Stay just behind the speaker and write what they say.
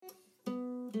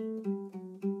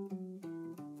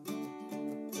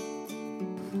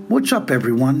What's up,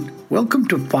 everyone? Welcome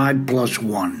to 5 Plus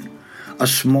 1, a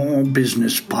small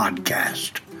business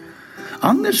podcast.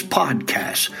 On this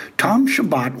podcast, Tom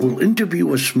Shabbat will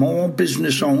interview a small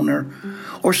business owner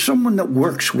or someone that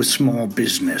works with small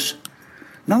business.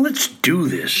 Now let's do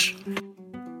this.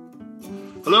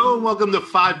 Hello and welcome to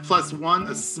 5 Plus 1,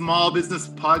 a small business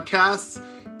podcast.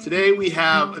 Today we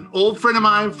have an old friend of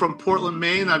mine from Portland,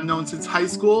 Maine. I've known since high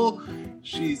school.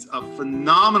 She's a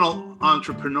phenomenal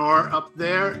entrepreneur up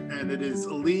there, and it is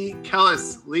Leigh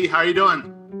Kellis. Leigh, how are you doing?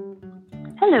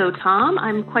 Hello, Tom.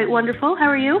 I'm quite wonderful. How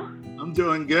are you? I'm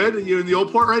doing good. Are you in the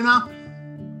Old Port right now?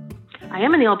 I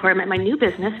am in the Old Port. I'm at my new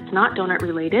business. It's not donut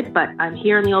related, but I'm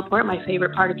here in the Old Port, my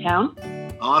favorite part of town.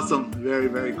 Awesome. Very,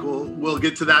 very cool. We'll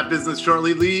get to that business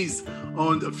shortly. Leigh's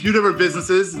owned a few different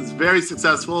businesses. It's very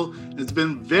successful. It's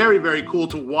been very, very cool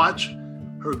to watch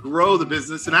her grow the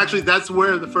business. And actually, that's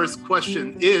where the first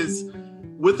question is.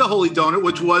 With the Holy Donut,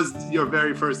 which was your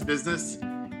very first business,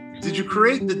 did you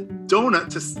create the donut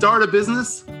to start a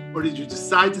business, or did you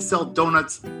decide to sell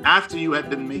donuts after you had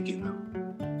been making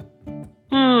them?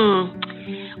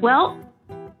 Well,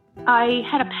 I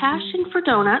had a passion for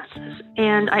donuts,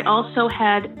 and I also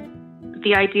had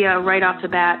the idea right off the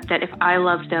bat that if I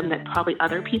loved them, that probably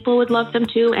other people would love them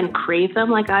too and crave them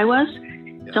like I was.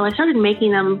 Yeah. So I started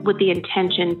making them with the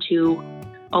intention to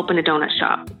open a donut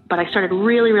shop. But I started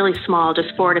really, really small,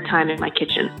 just 4 at a time in my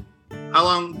kitchen. How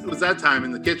long was that time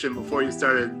in the kitchen before you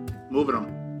started moving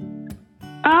them?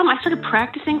 I started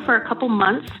practicing for a couple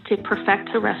months to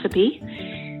perfect the recipe.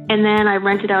 And then I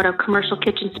rented out a commercial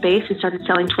kitchen space and started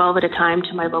selling 12 at a time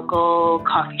to my local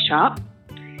coffee shop.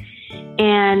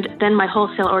 And then my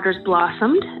wholesale orders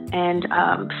blossomed. And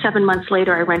 7 months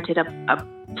later, I rented a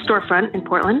storefront in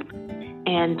Portland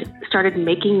and started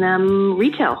making them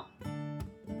retail.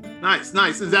 Nice.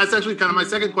 And that's actually kind of my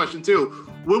second question, too.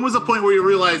 When was the point where you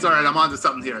realized, all right, I'm onto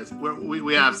something here?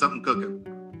 We have something cooking.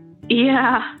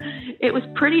 Yeah, it was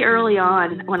pretty early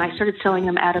on when I started selling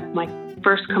them out of my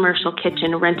first commercial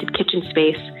kitchen, rented kitchen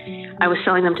space. I was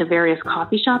selling them to various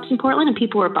coffee shops in Portland, and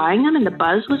people were buying them, and the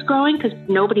buzz was growing because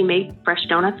nobody made fresh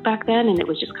donuts back then, and it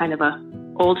was just kind of a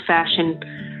old-fashioned,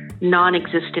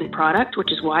 non-existent product,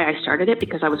 which is why I started it,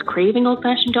 because I was craving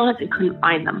old-fashioned donuts and couldn't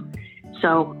find them.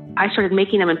 So I started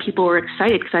making them, and people were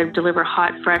excited because I would deliver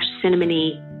hot, fresh,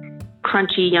 cinnamony,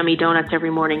 crunchy, yummy donuts every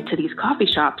morning to these coffee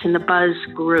shops, and the buzz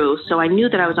grew. So I knew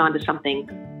that I was onto something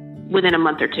within a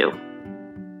month or two.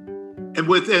 And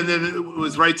then it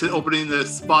was right to opening the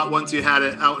spot once you had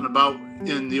it out and about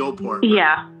in the Old Port. Right?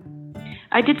 Yeah.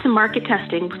 I did some market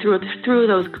testing through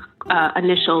those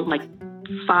initial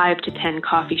 5 to 10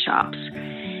 coffee shops.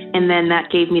 And then that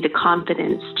gave me the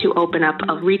confidence to open up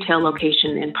a retail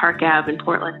location in Park Ave in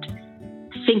Portland,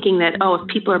 thinking that, if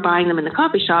people are buying them in the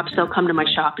coffee shops, they'll come to my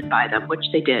shop and buy them, which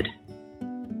they did.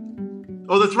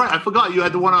 Oh, that's right. I forgot you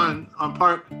had the one on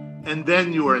Park, and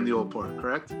then you were in the Old Port,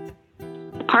 correct?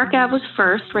 Park Ave was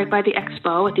first, right by the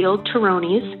Expo at the old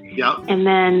Taroni's. Yep. And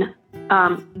then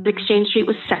the Exchange Street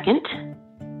was second.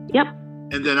 Yep.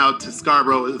 And then out to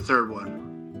Scarborough was the third one.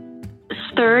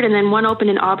 Third, and then one opened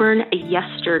in Auburn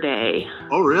yesterday.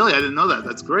 Oh, really? I didn't know that.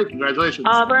 That's great. Congratulations.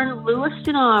 Auburn,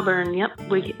 Lewiston, Auburn. Yep.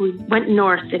 We went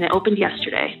north, and it opened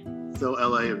yesterday. So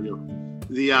LA of you.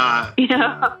 Yeah.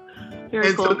 Very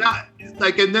and cool. So that,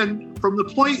 and then from the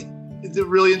point that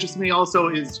really interests me also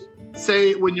is,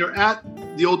 say, when you're at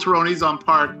the old Taroni's on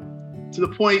Park, to the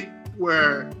point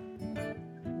where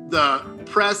the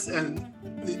press, and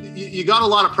you got a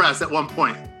lot of press at one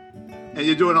point, and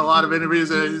you're doing a lot of interviews,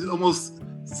 and it's almost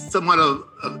somewhat of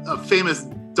a famous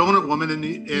donut woman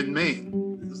in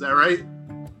Maine. Is that right?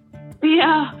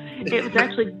 Yeah, it was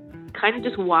actually kind of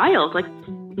just wild. Like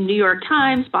New York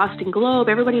Times, Boston Globe,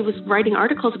 everybody was writing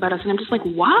articles about us, and I'm just like,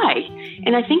 why?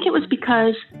 And I think it was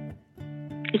because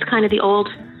it's kind of the old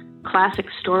classic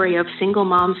story of single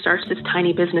mom starts this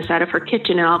tiny business out of her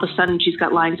kitchen, and all of a sudden she's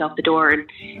got lines out the door.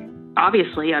 And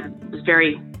obviously I was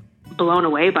very blown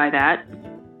away by that.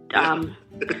 But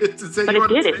it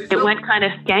did. It went kind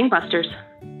of gangbusters.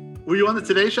 Were you on the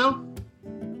Today Show?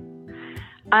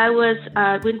 I was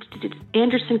went to the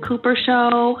Anderson Cooper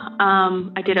show.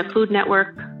 I did a Food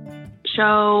Network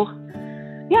show.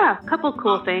 Yeah, a couple of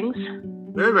cool things.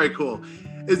 Very, very cool.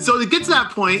 And so to get to that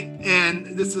point,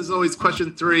 and this is always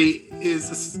question 3, is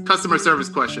this customer service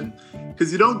question.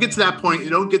 Because you don't get to that point, you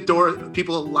don't get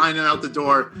people lining out the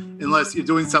door unless you're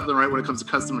doing something right when it comes to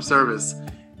customer service.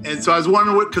 And so I was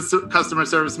wondering what customer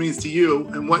service means to you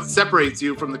and what separates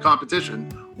you from the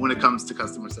competition when it comes to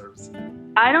customer service.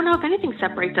 I don't know if anything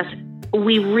separates us.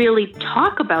 We really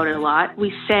talk about it a lot.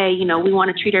 We say, we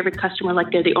want to treat every customer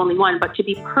like they're the only one. But to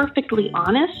be perfectly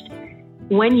honest,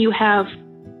 when you have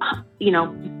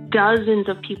dozens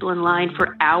of people in line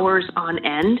for hours on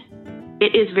end,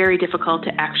 it is very difficult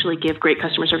to actually give great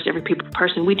customer service to every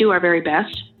person. We do our very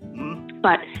best,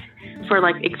 but for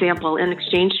example, in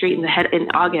Exchange Street in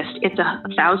August, it's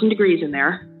 1,000 degrees in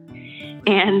there,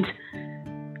 and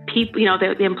people,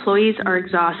 the employees are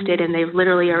exhausted, and they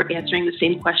literally are answering the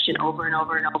same question over and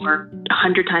over and over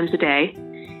 100 times a day,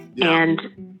 and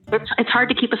it's hard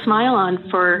to keep a smile on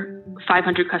for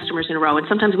 500 customers in a row, and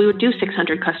sometimes we would do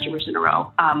 600 customers in a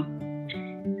row.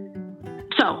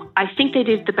 So I think they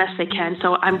did the best they can.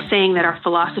 So I'm saying that our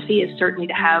philosophy is certainly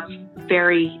to have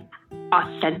very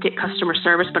authentic customer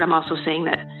service, but I'm also saying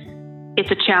that it's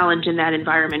a challenge in that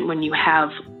environment when you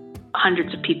have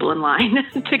hundreds of people in line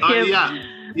to give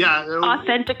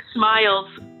authentic smiles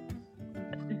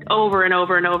over and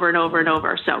over and over and over and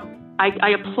over. So I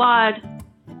applaud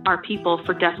our people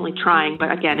for definitely trying,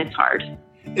 but again, it's hard.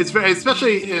 It's very,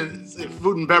 especially in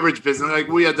food and beverage business. Like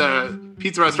we had the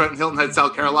pizza restaurant in Hilton Head,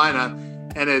 South Carolina,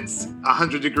 and it's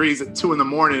 100 degrees at 2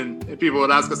 a.m. and people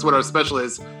would ask us what our special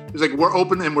is. It's like, we're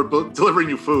open and we're delivering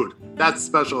you food. That's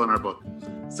special in our book.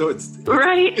 So it's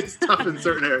tough in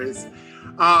certain areas.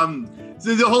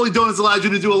 So the Holy Donuts allows you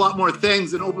to do a lot more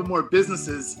things and open more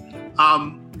businesses.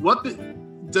 How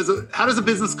does a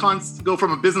business go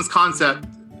from a business concept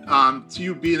to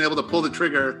you being able to pull the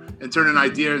trigger and turn an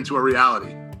idea into a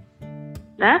reality?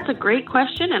 That's a great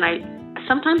question, and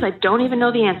sometimes I don't even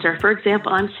know the answer. For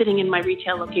example, I'm sitting in my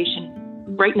retail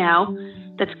location right now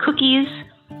that's cookies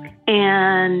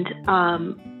and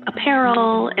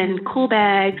apparel and cool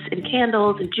bags and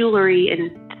candles and jewelry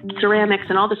and ceramics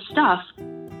and all this stuff.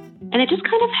 And it just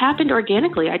kind of happened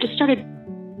organically. I just started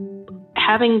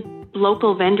having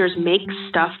local vendors make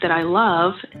stuff that I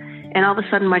love, and all of a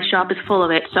sudden my shop is full of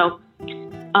it. So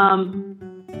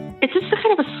it's just a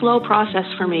kind of a slow process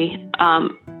for me.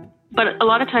 But a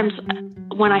lot of times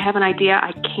when I have an idea,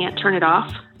 I can't turn it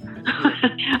off.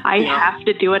 I have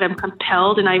to do it. I'm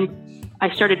compelled. And I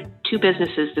started 2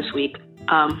 businesses this week.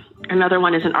 Another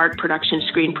one is an art production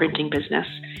screen printing business.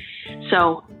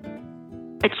 So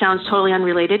it sounds totally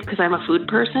unrelated because I'm a food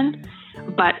person,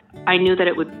 but I knew that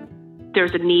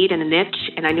there's a need and a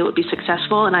niche, and I knew it would be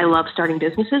successful, and I love starting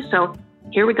businesses. So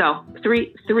here we go.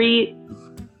 Three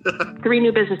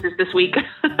new businesses this week,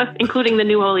 including the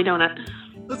new Holy Donut.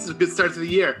 That's a good start to the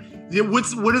year. What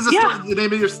is the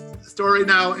name of your store right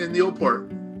now in the Old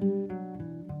Port?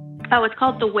 Oh, it's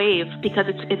called The Wave because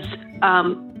it's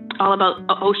all about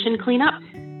ocean cleanup.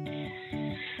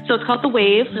 So it's called The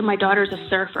Wave, and my daughter's a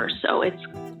surfer, so it's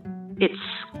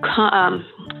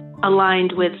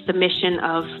aligned with the mission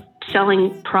of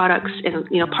selling products, and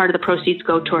part of the proceeds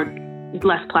go toward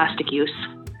less plastic use.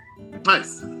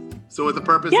 Nice. So with a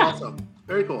purpose also.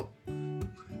 Very cool.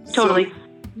 Totally. So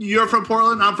you're from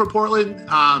Portland. I'm from Portland.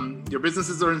 Your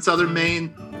businesses are in Southern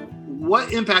Maine.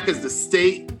 What impact has the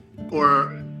state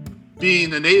or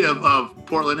being a native of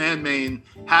Portland and Maine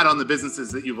had on the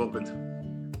businesses that you've opened?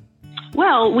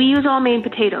 Well, we use all Maine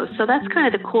potatoes. So that's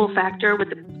kind of the cool factor with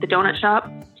the donut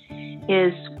shop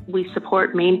is we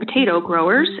support Maine potato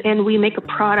growers, and we make a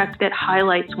product that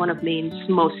highlights one of Maine's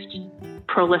most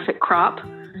prolific crop.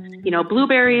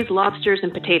 Blueberries, lobsters,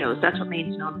 and potatoes. That's what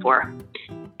Maine's known for.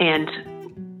 And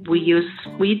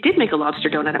we did make a lobster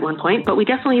donut at one point, but we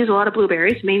definitely use a lot of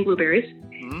blueberries, Maine blueberries,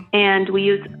 and we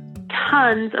use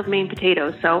tons of Maine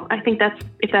potatoes. So I think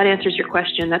if that answers your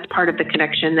question, that's part of the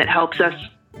connection that helps us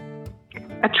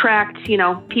attract,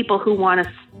 people who want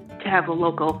us to have a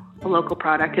local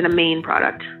product and a Maine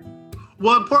product.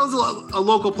 Well, Portland's a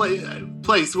local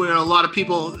place where a lot of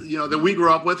people, that we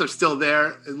grew up with are still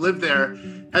there and live there,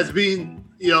 has been,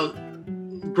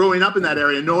 growing up in that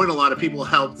area, knowing a lot of people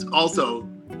helped also,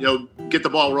 get the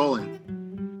ball rolling.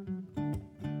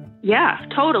 Yeah,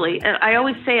 totally. I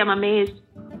always say I'm amazed.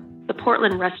 The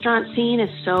Portland restaurant scene is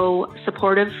so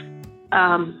supportive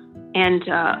and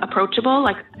approachable.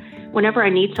 Like whenever I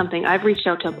need something, I've reached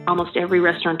out to almost every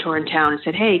restaurateur in town and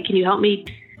said, hey, can you help me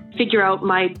figure out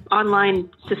my online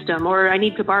system, or I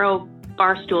need to borrow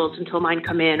bar stools until mine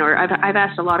come in, or I've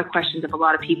asked a lot of questions of a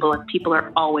lot of people, and people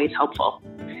are always helpful.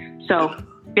 So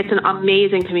it's an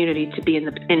amazing community to be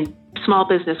in small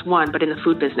business but in the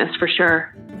food business for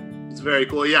sure. It's very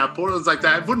cool. Yeah, Portland's like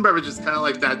that. Food and beverage is kind of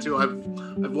like that too. I've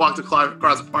walked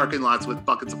across parking lots with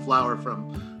buckets of flour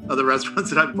from other restaurants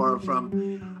that I've borrowed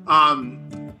from.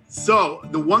 So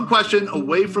the one question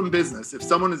away from business, if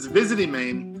someone is visiting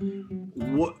Maine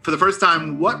for the first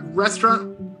time, what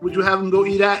restaurant would you have them go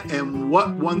eat at, and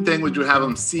what one thing would you have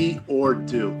them see or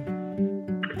do?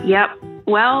 Yep.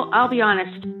 Well, I'll be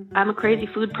honest. I'm a crazy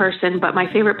food person, but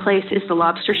my favorite place is the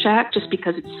Lobster Shack just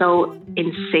because it's so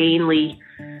insanely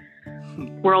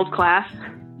world class.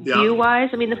 Yeah. View-wise,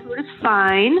 I mean, the food is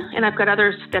fine, and I've got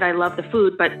others that I love the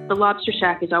food, but the Lobster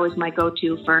Shack is always my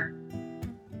go-to for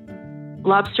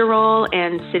lobster roll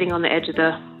and sitting on the edge of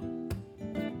the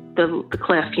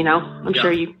cliff, you know. I'm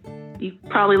sure you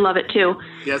probably love it too.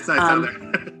 Yeah, it's nice out there.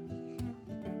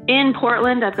 In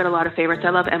Portland, I've got a lot of favorites. I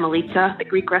love Emelitsa, the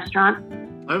Greek restaurant.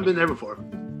 I haven't been there before.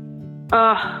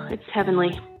 Oh, it's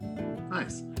heavenly.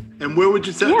 Nice. And where would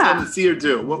you tell them to see or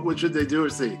do? What should they do or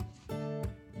see?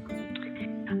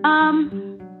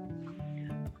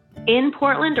 In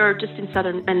Portland or just in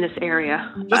this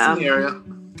area? Just in the area.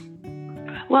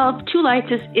 Well, Two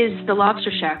Lights is the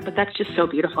Lobster Shack, but that's just so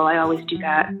beautiful. I always do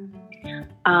that.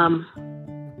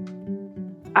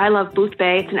 I love Booth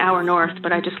Bay. It's an hour north,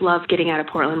 but I just love getting out of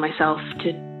Portland myself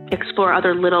to explore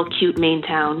other little cute Maine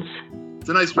towns. It's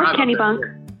a nice drive.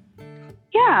 Kennebunk.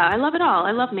 Yeah, I love it all.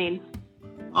 I love Maine.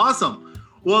 Awesome.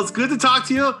 Well, it's good to talk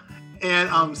to you, and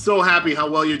I'm so happy how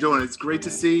well you're doing. It's great to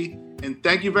see, and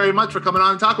thank you very much for coming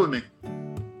on and talking with me.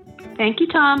 Thank you,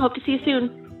 Tom. Hope to see you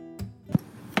soon.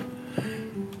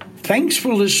 Thanks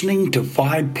for listening to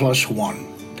 5+1,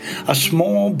 a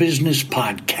small business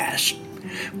podcast.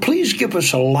 Please give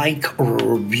us a like or a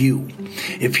review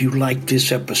if you like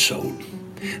this episode.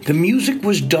 The music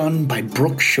was done by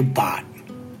Brooke Shabbat.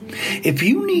 If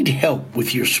you need help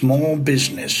with your small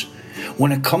business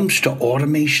when it comes to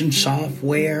automation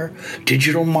software,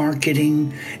 digital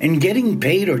marketing, and getting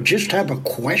paid, or just have a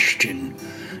question,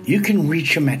 you can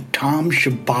reach him at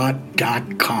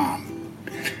tomshabbat.com.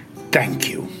 Thank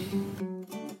you.